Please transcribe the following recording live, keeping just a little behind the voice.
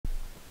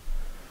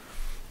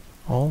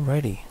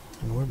Alrighty,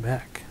 and we're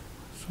back.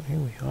 So here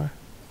we are.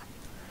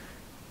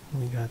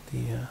 We got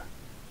the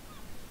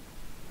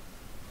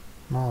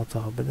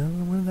Molotov, but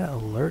then wouldn't that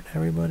alert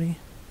everybody?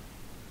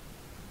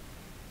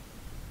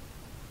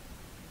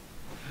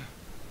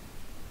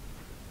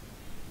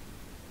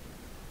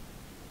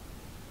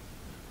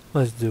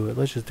 Let's do it.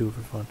 Let's just do it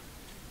for fun.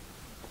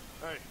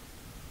 Hey,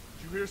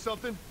 did you hear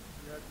something?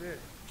 Yeah, I did.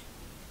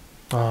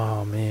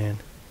 Oh man.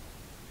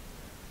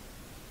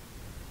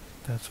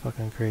 That's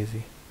fucking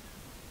crazy.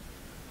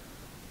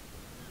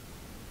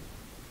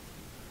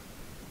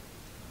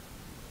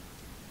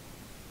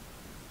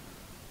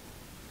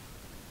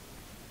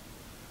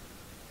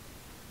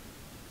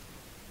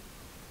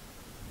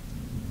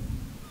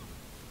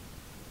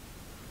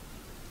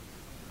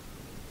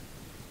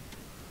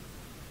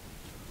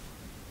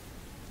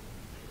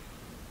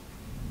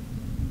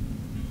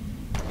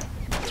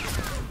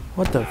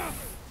 What the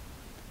f—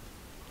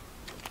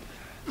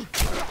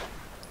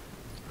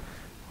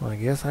 Well, I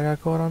guess I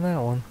got caught on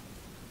that one.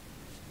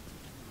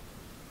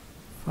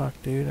 Fuck,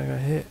 dude, I got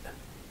hit.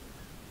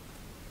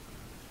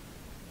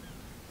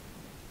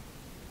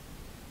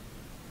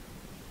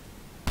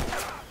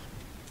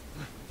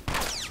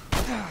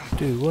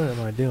 Dude, what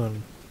am I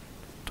doing?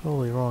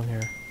 Totally wrong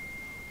here.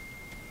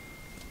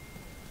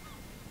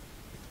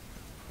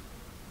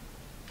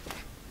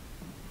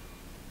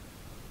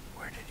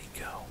 Where did he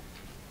go?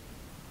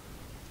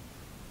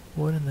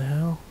 What in the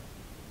hell?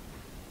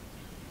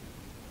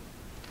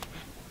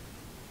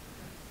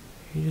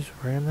 He just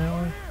ran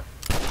that way?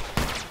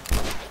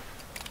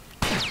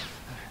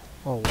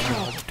 Oh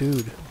wow,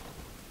 dude.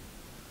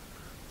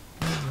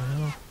 What the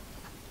hell?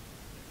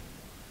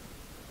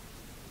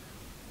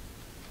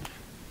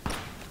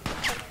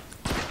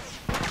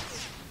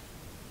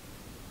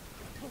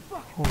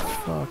 Oh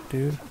fuck,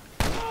 dude.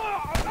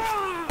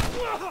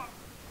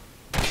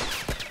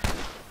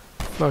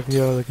 Fuck,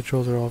 yeah, the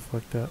controls are all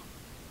fucked up.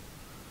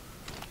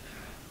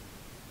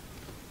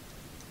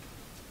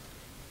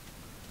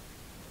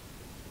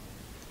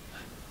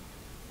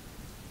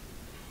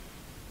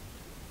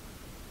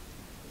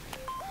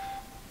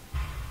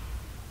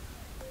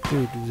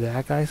 Dude, is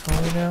that guy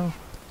saw me now?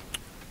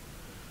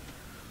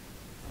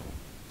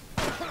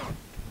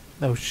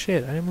 Oh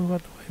shit, I didn't move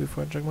out the way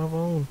before I checked my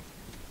phone.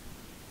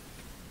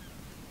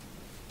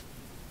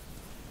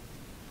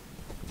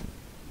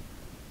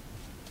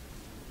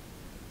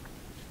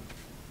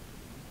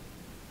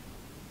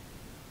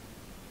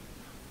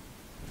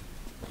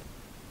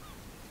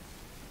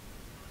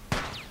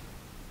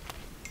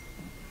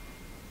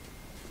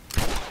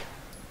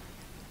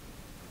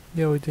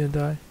 Yo, he didn't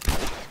die.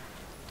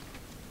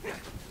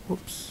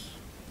 Whoops.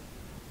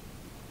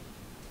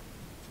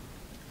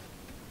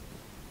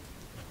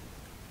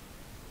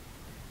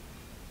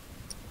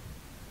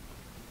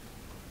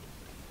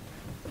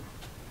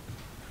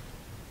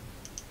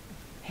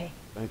 Hey.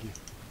 Thank you.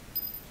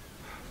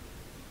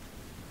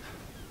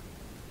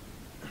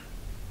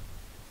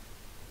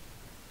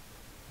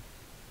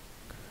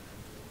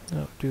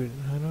 No, dude,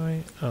 how do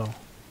I— oh,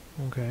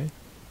 okay.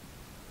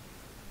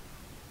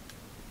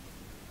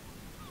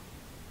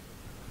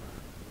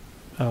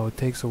 Oh, it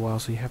takes a while,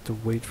 so you have to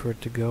wait for it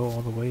to go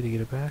all the way to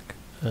get it back?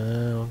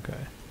 Okay.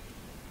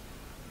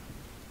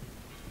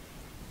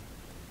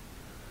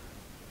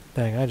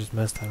 Dang, I just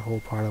messed that whole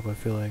part up, I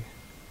feel like.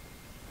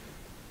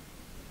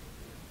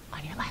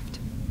 On your left.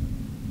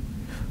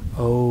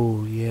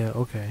 Oh, yeah,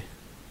 okay.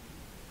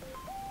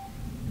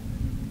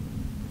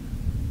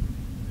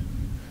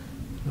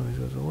 Noise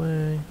goes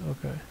away,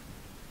 okay.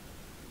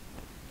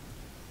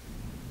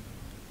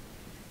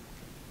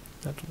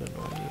 That's what the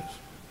noise is.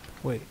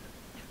 Wait.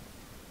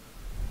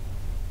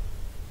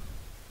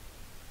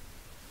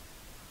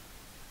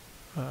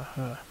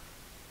 Uh-huh.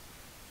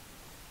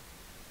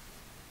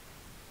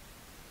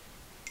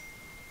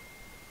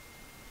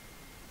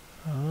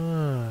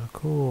 Ah,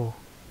 cool.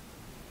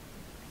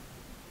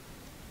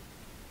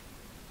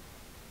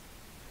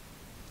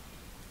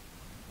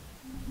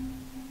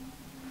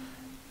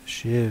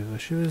 Shiv. A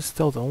shiv is a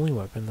stealth only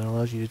weapon that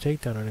allows you to take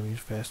down enemies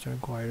faster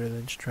and quieter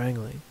than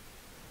strangling.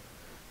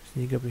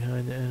 Sneak up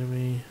behind the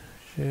enemy.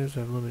 Shivs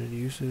have limited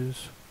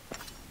uses.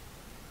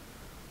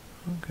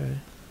 Okay.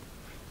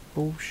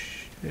 Oh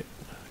shit.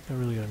 I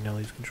really gotta nail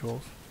these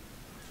controls.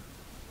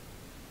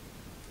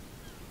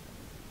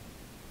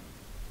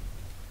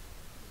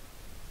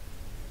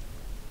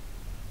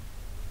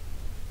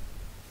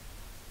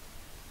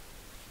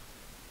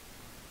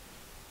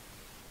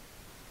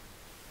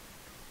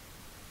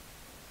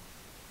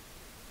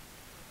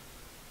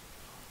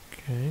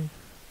 Okay.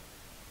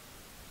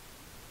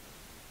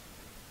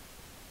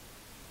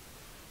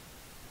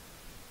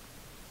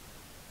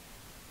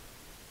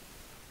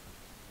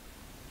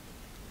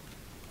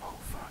 Oh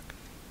fuck.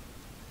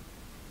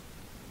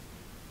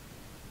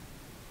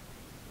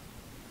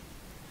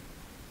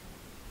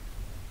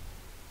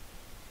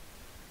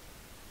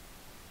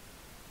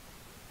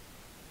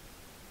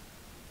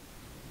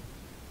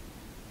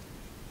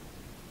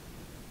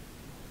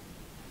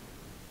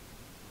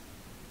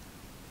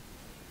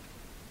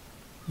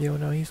 Yo,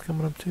 now he's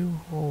coming up too?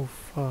 Oh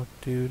fuck,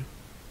 dude.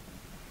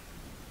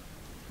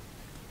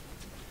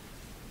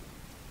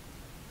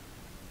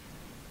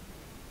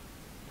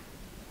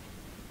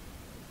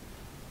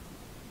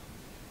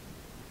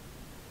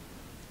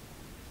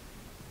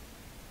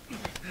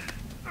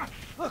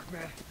 Look,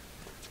 man.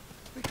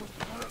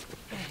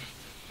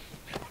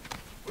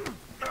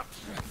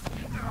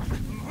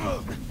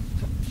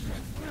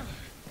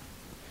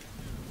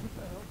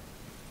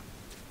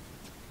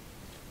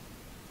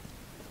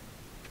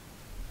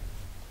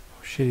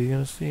 Oh shit, he's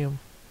gonna see him.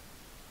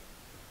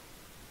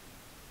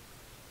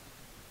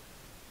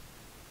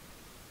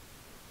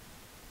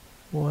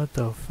 What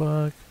the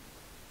fuck?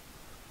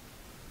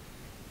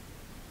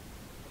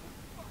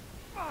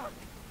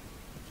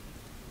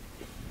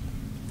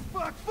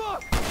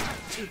 Fuck!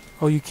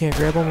 Oh, you can't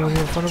grab him when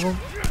you're in front of him?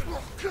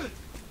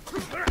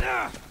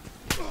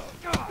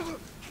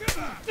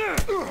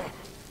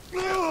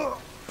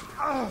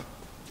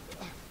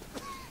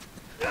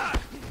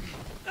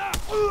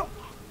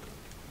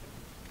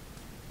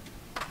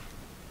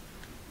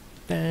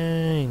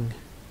 Dang.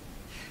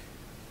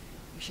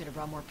 We should have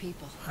brought more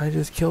people. I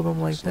just killed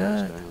him like Slow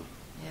us that. down.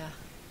 Yeah,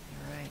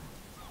 you're right.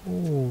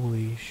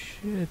 Holy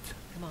shit.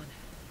 Come on,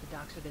 the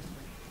docks are this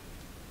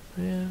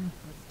way. Man.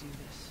 Let's do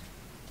this.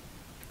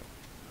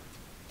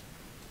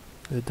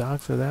 The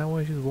docks are that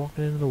way? She's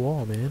walking into the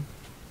wall, man.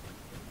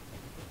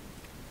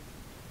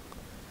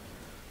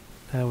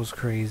 That was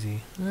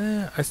crazy.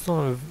 I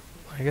still have...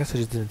 I guess I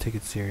just didn't take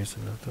it serious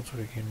enough. That's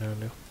what it came down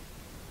to.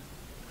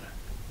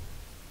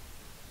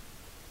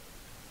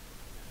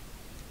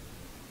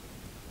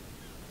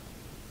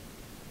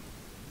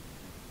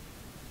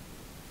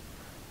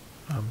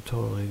 I'm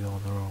totally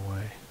going the wrong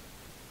way.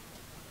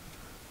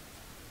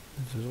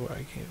 This is where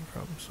I came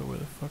from. So where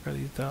the fuck are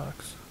these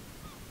docks?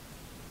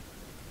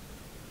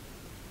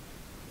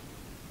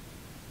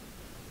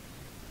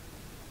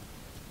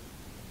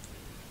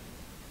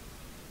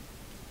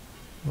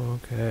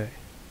 Okay.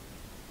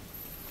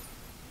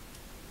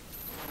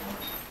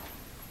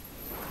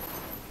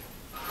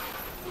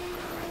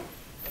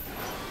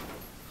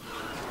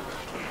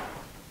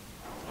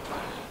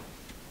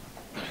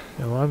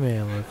 Yo, my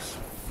man looks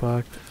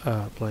fucked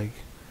up. Like,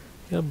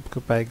 your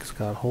bag's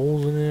got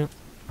holes in it.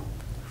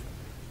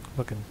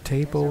 Fucking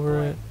tape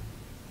over it.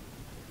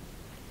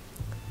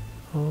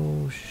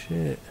 Oh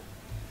shit.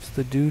 It's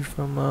the dude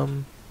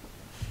from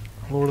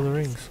Lord of the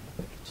Rings.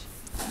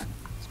 Let's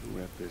go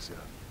wrap this up.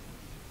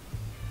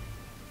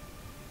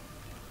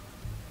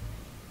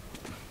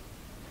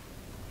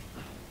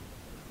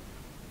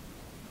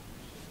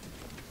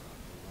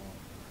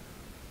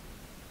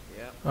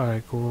 Yep.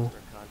 Alright, cool.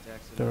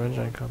 Contacts in The the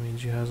engine wall. car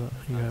means you have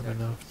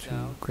enough to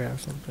south. grab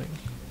something.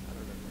 I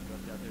don't know if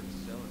they're out there to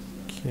sell us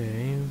stuff.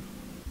 Okay.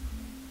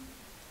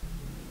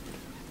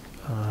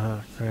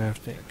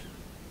 Crafting.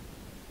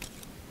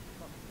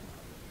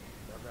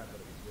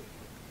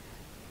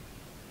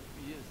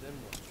 He is, then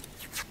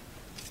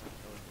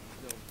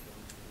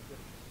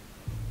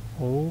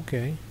what?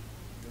 Okay.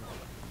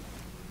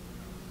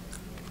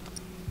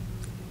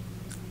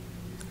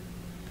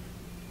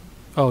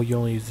 Oh, you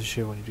only use the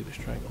shit when you do the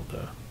strangle, duh.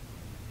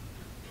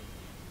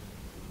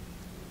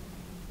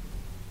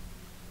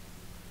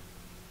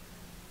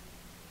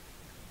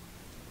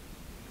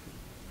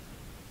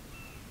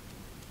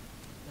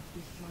 Let's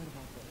be smart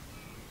about this.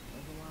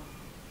 There's a lot.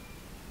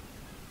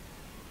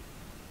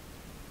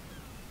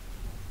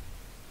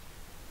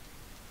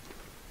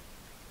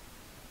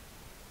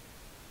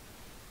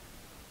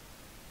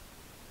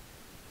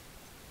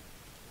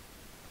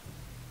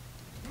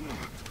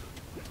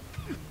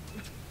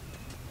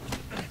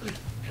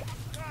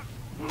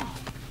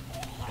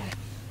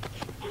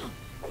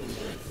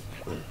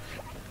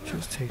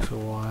 Just takes a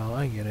while,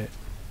 I get it.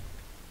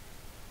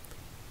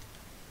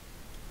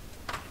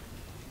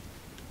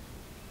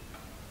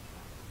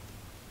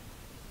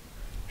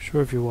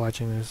 Sure, if you're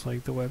watching this,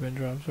 like, the weapon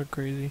drops are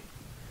crazy.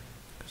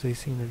 Because they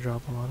seem to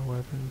drop a lot of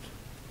weapons.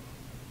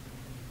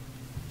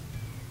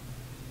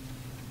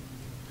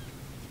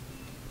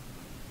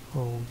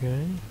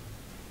 Okay.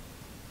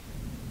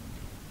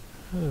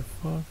 How the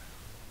fuck?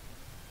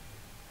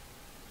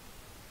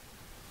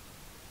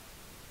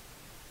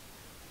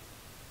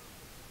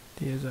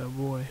 There's that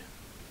boy.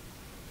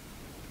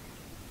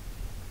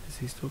 Is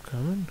he still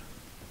coming?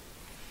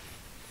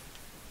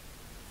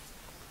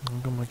 How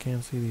come I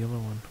can't see the other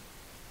one?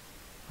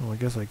 Oh, I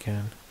guess I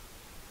can.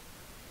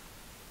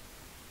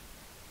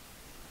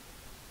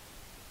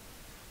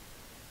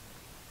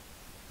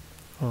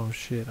 Oh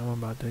shit, I'm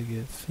about to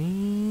get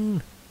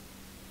seen.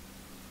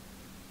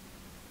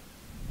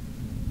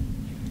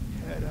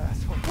 Head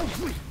asshole.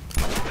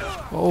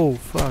 Oh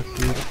fuck,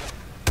 dude.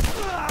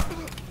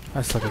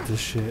 I suck at this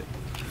shit.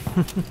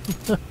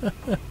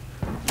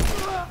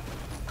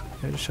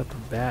 I just shot the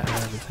bat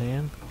out of his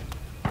hand.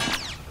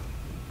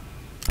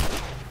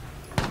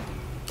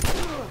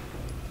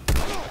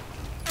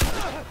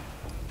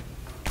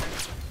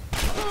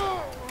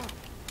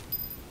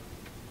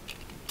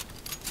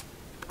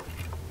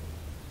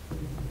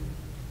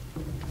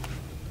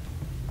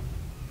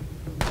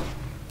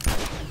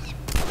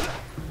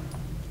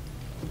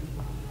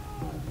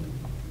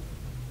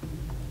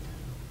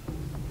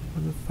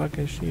 Where the fuck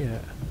is she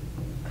at?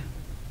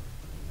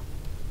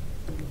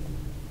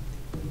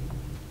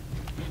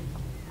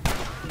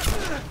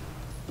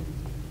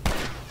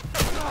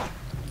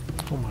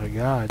 Oh my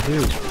god,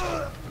 dude.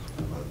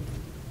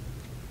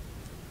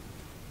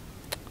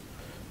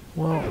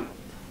 Well,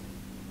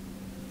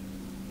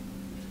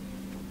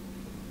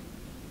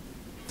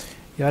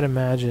 you gotta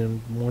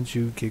imagine once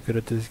you get good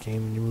at this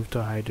game and you move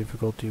to high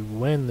difficulty,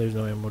 when there's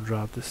no ammo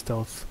drop, the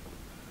stealth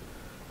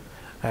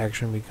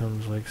action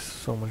becomes like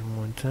so much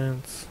more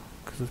intense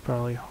because it's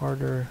probably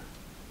harder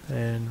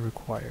and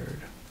required.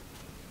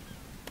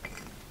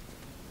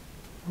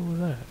 What was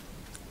that?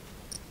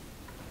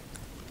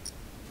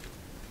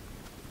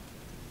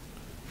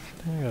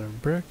 I think I got a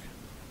brick.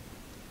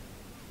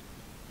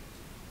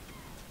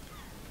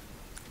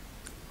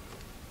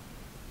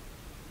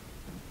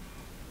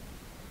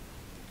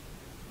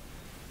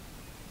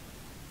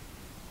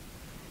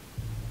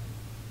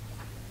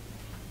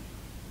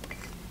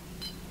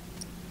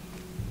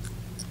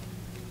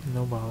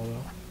 No bottle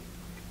though.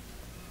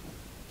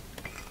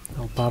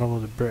 No bottle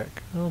with a brick.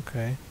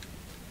 Okay.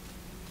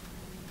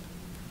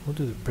 We'll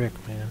do the brick,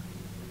 man.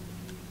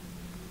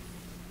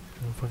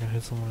 I'll fucking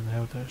hit someone in the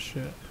head with that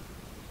shit.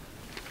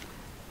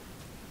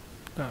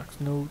 Docs,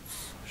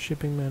 notes,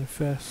 shipping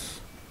manifests.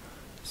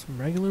 Some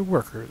regular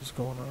workers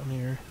going on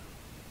here.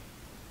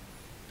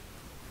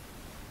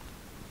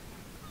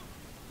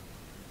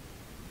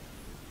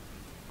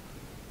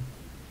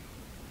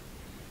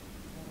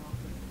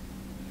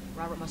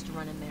 Robert must have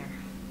run in there.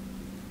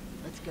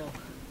 Let's go.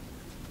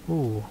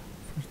 Ooh,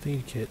 first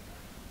aid kit.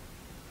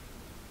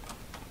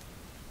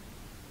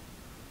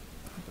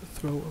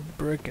 Throw a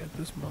brick at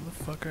this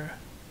motherfucker.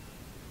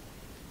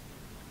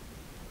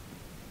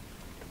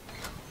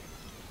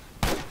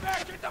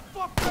 Back! Get the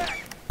fuck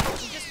back!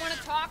 You just want to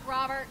talk,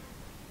 Robert.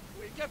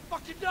 We got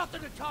fucking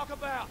nothing to talk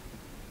about!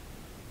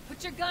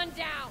 Put your gun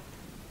down.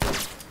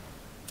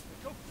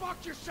 Go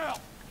fuck yourself!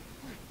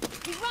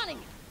 He's running.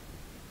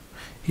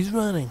 He's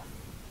running.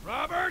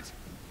 Robert!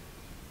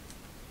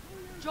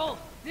 Joel,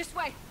 this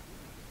way.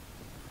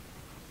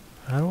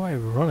 How do I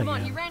run Come on,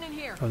 again? he ran in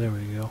here. Oh, there we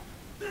go.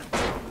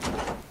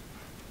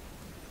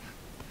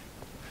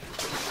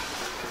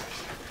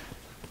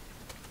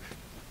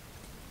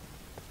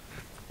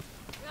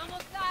 We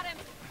almost got him.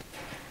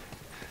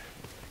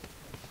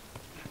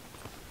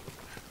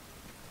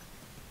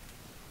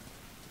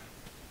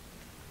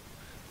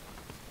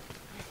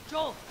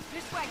 Joel,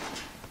 this way.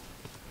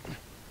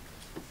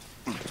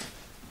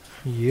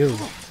 You.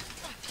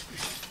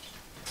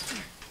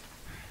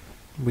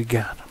 We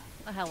got him.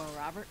 Oh, hello,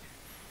 Robert.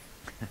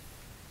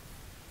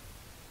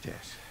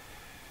 Yes.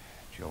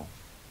 Joel.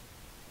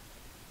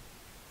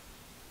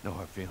 No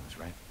hard feelings,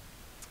 right?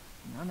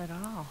 None at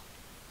all.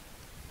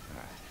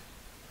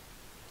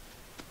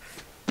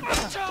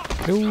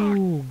 Alright.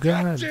 Ooh,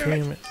 god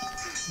damn it.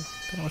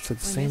 Oh, I said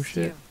the We same missed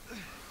shit. you.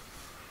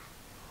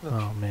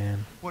 Oh,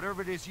 man.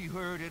 Whatever it is you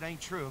heard, it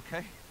ain't true,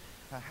 okay?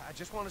 I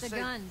just want to The say...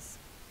 guns.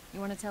 You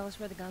want to tell us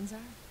where the guns are?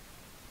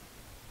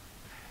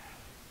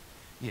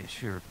 Yeah,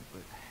 sure,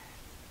 but...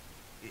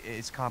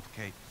 It's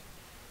complicated.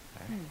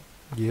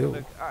 You.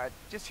 Look, alright,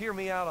 just hear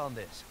me out on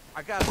this.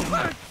 I got...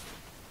 Fuck!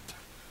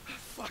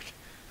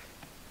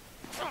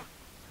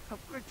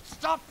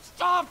 Stop!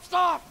 Stop!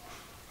 Stop!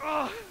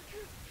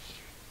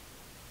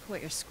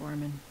 Quit your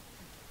squirming.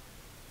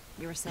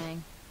 You were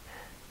saying?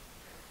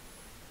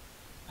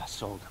 I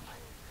sold him.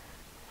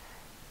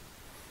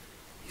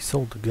 He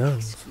sold the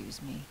guns.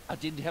 Excuse me. I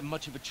didn't have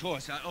much of a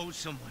choice. I owed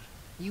someone.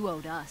 You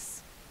owed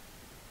us.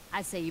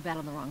 I say you bet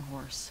on the wrong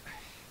horse.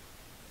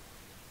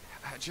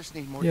 I just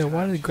need more Yeah, time.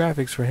 why do the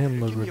graphics for him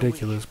look Give me a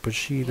ridiculous, but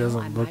she You know, I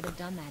doesn't might look have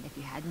done that if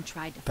you hadn't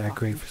tried to that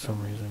great fucking for kill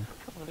some me. reason?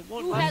 Come on, it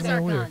won't Who last. has kinda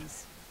our weird.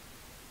 guns?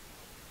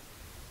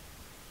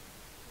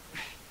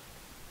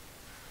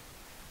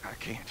 I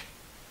can't.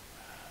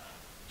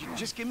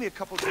 Just give me a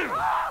couple...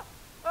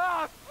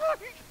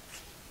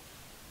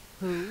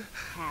 Who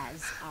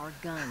has our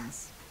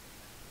guns?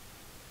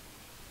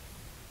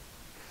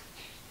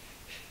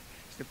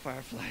 It's the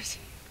Fireflies.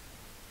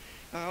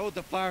 I owed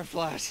the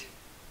Fireflies.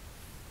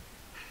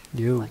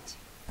 You. What?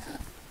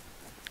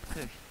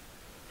 They're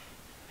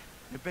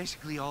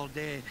basically all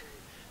dead.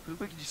 We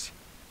can just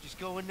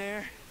go in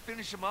there,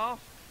 finish them off.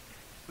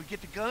 We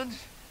get the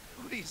guns.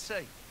 What do you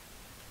say?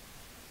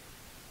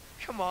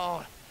 Come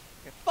on.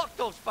 Yeah, fuck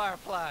those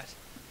Fireflies.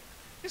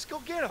 Just go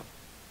get them.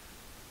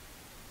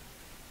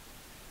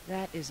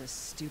 That is a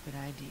stupid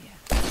idea.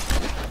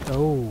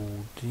 Oh,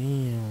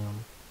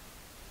 damn.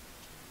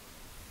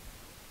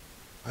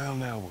 Well,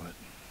 now what?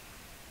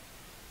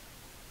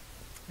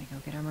 We go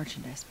get our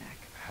merchandise back.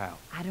 How?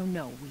 I don't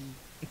know. We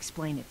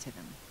explain it to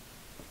them.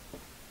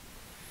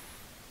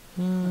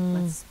 Hmm.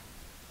 Let's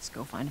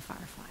go find a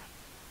Firefly.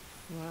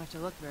 You won't have to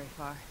look very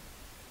far.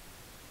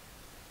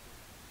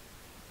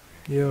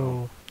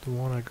 Yo, the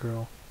one-eyed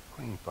girl.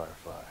 Queen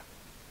Firefly.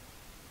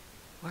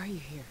 Why are you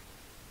here?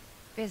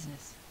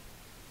 Business.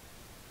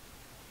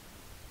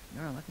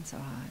 You're not looking so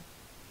hot.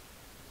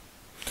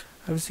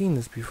 I've seen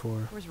this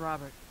before. Where's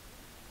Robert?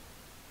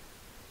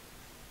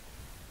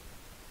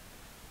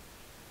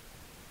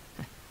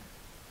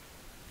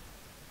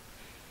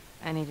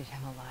 I needed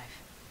him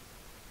alive.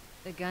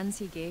 The guns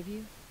he gave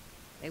you,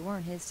 they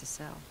weren't his to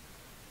sell.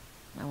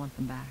 I want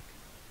them back.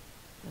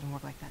 Doesn't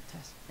work like that,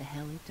 Tess. The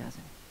hell it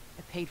doesn't.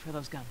 I paid for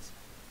those guns.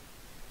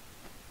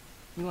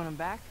 You want them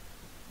back?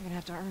 You're gonna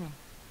have to earn them.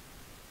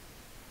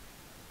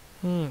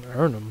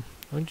 Earn them?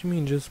 Don't you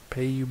mean just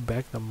pay you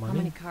back the money? How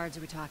many cards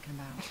are we talking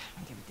about? I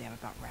don't give a damn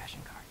about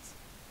ration cards.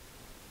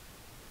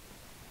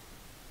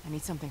 I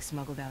need something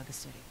smuggled out of the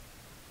city.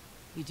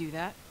 You do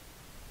that,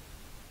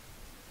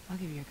 I'll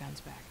give you your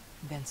guns back.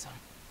 And then some.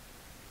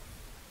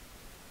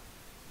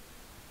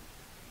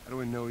 How do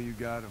we know you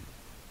got them?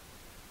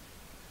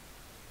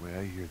 Well,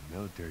 I hear the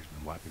military's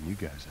been wiping you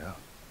guys out.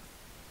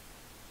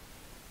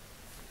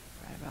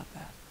 Right about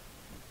that.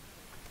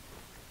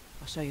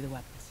 I'll show you the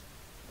weapons.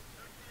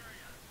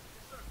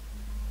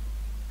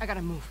 I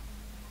gotta move.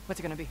 What's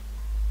it gonna be?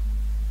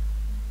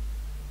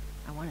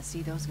 I want to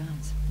see those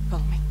guns.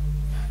 Follow me.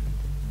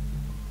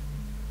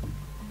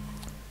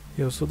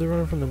 Yo, so they're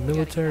running from the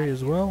military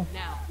as well?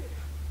 Now.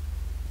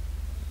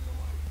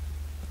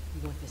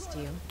 You want this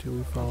deal? Do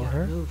we follow You gotta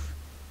her? move.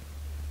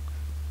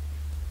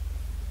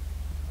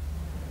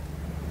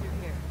 Through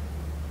here.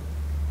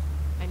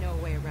 I know a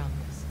way around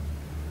this.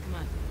 Come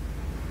on.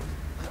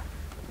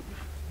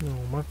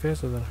 No, am I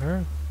faster than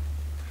her?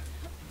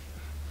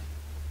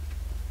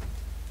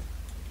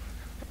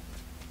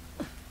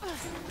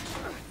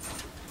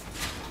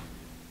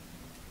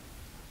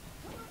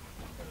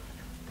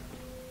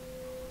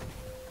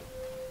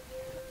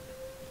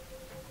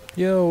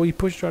 Yo, he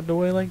pushed her out the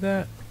way like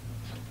that?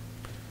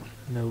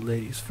 No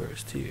ladies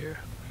first here.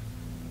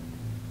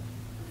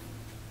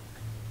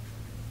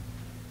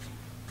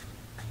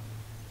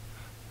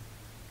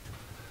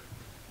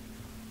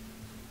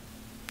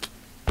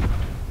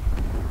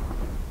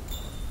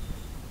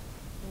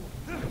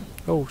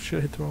 Oh shit,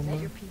 I hit the wrong Is that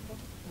one. your people?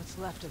 What's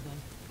left of them?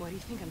 Why do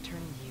you think I'm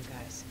turning to you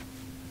guys?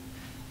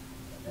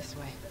 This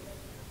way.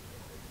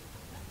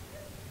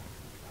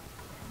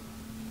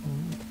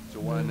 So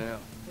why now?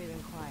 They've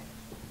been quiet.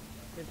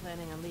 They're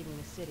planning on leaving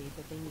the city,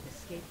 but they need a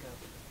scapegoat.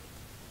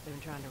 They've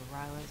been trying to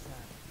rile us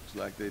up. Looks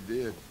like they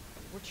did.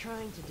 We're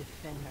trying to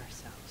defend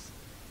ourselves.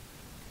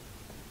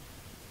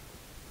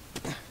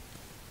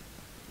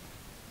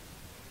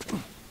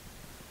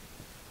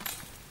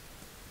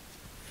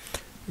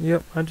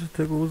 Yep, I just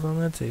took what was on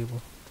that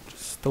table.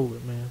 Just stole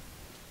it, man.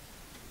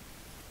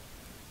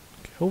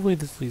 Okay, hopefully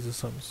this leads to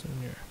something soon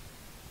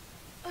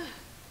here.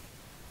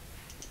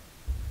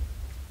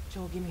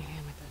 Joel, give me a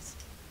hand with this.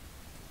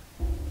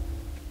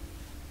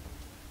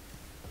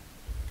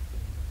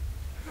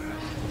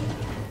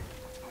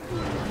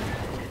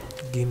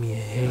 Give me a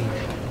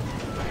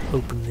hand.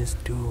 Open this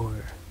door.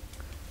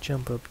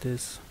 Jump up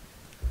this.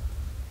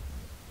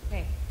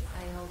 Hey,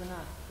 how you holding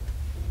up?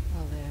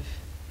 I'll live.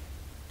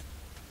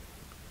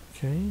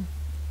 Okay.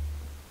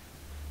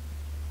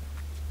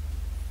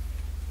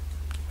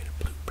 Give me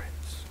the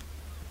blueprints.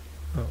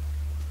 Oh.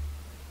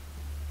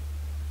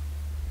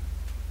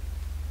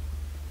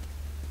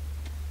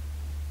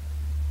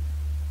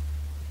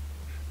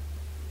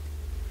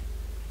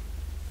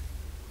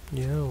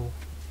 Yo.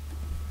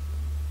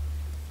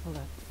 Hold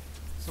up.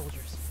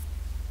 Soldiers.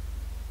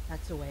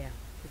 That's the way out.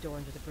 The door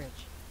under the bridge.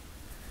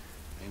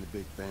 Ain't a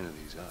big fan of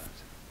these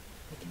odds.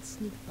 We can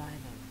sneak by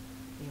them,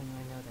 even though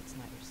I know that's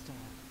not your style.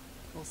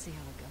 We'll see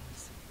how it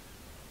goes.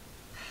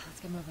 Let's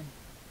get moving.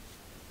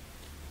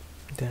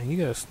 Dang, you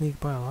gotta sneak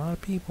by a lot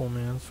of people,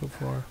 man, so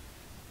far.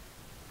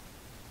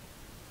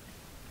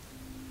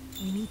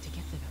 We need to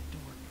get to that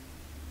door.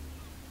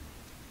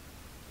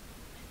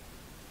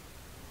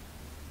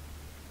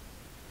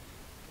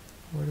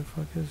 Where the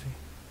fuck is he?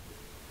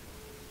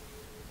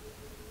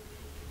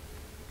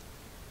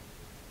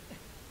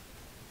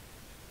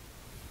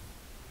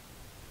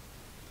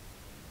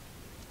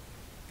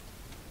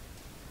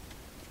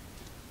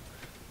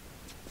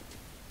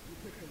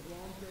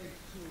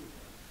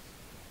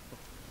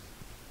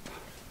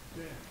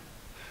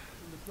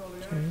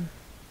 Okay.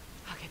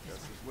 I'll get this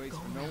Justice one. waits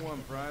Go for no around.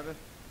 one, Private.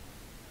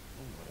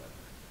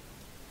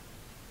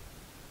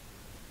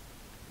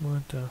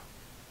 What the?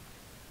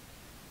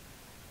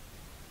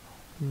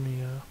 Let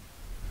me,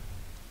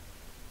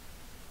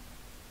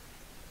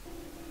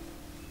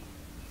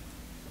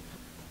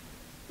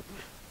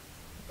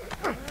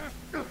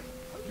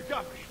 You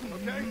got me,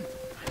 okay?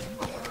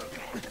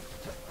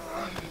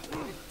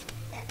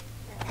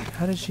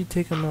 how did she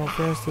take him out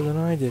faster than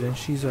I did? And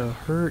she's a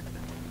hurt.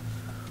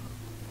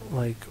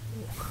 Like,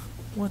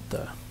 what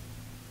the?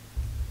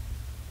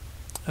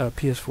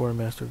 PS4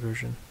 Remastered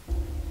version.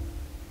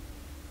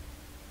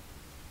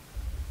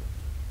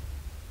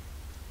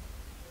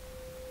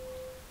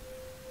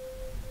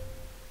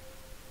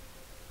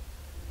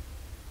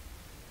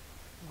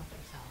 Watch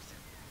yourselves.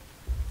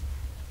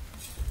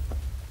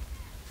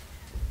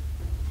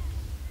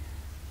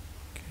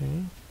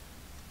 Okay.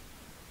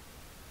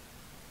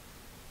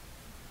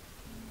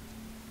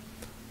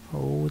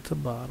 Oh, it's a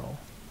bottle.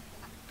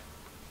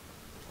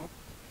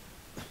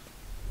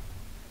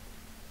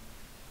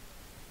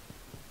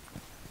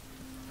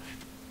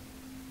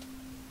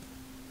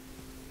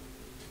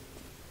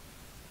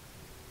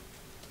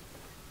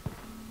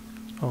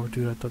 Oh,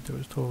 dude, I thought there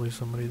was totally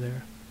somebody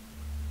there.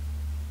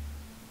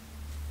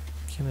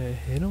 Can it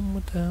hit him?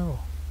 What the hell?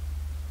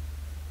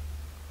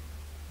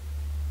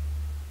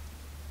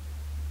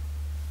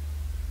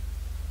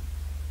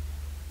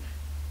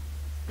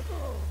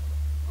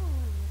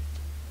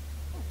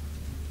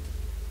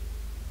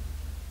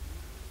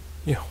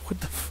 Yo, what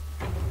the f—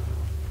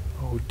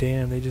 oh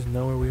damn, they just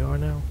know where we are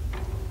now?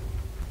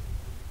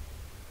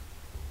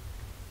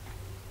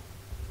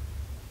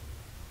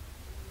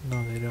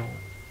 No, they don't.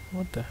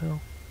 What the hell?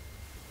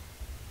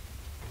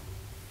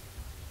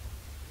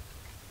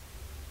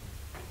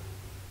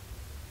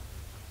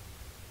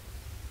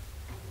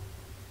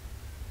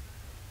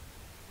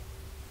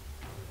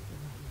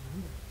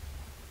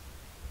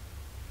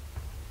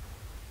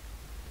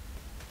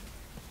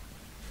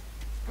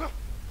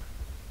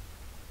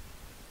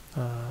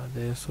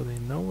 So they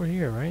know we're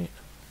here, right?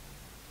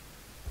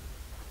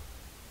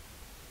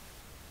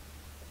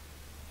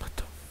 What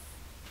the—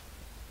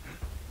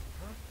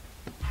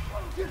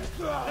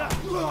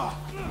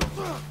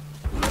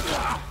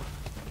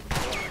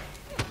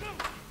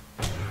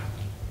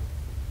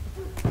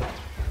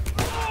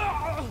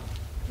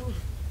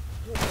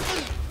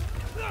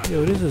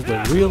 yo, this is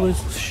the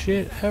realest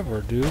shit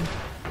ever, dude.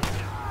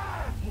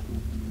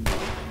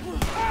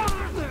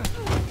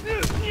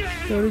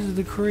 Yo, this is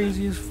the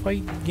craziest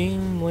fight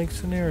game like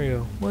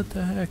scenario. What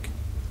the heck?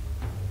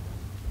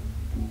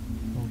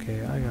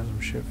 Okay, I got some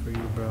shit for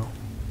you, bro.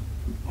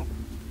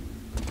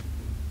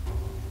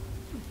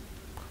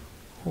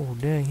 Oh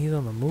dang, he's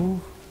on the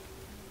move.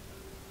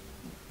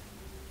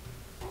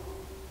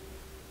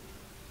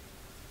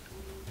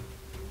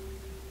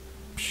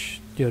 Psh,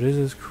 yo, this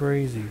is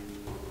crazy.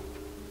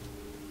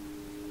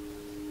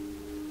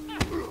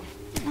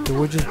 Dude,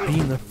 we're just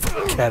beating the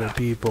fuck out of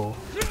people.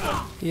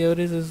 Yo,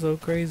 this is so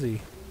crazy.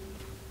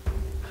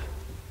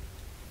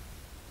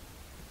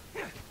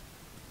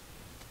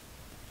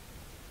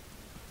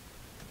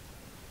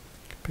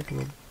 Pick up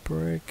a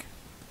brick.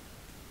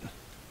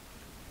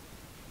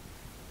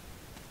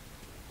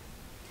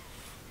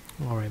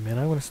 Alright, man,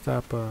 I'm gonna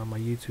stop my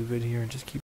YouTube video here and just keep